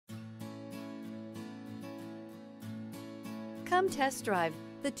Come test drive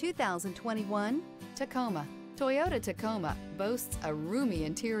the 2021 Tacoma. Toyota Tacoma boasts a roomy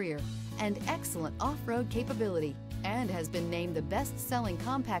interior and excellent off-road capability and has been named the best-selling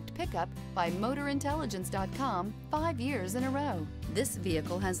compact pickup by MotorIntelligence.com 5 years in a row. This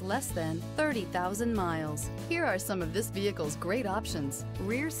vehicle has less than 30,000 miles. Here are some of this vehicle's great options: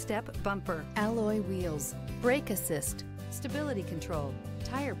 rear step bumper, alloy wheels, brake assist, stability control,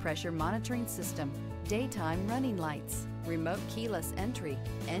 tire pressure monitoring system, daytime running lights, remote keyless entry,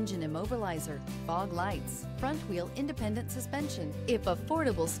 engine immobilizer, fog lights, front wheel independent suspension. If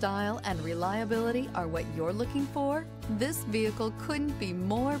affordable style and reliability are what you're looking for, this vehicle couldn't be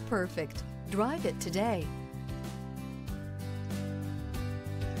more perfect. Drive it today.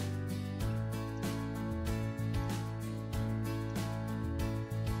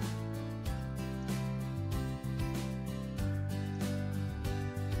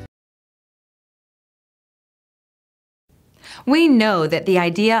 We know that the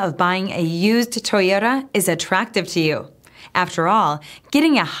idea of buying a used Toyota is attractive to you. After all,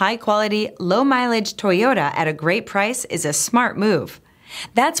 getting a high-quality, low-mileage Toyota at a great price is a smart move.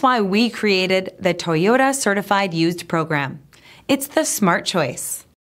 That's why we created the Toyota Certified Used Program. It's the smart choice.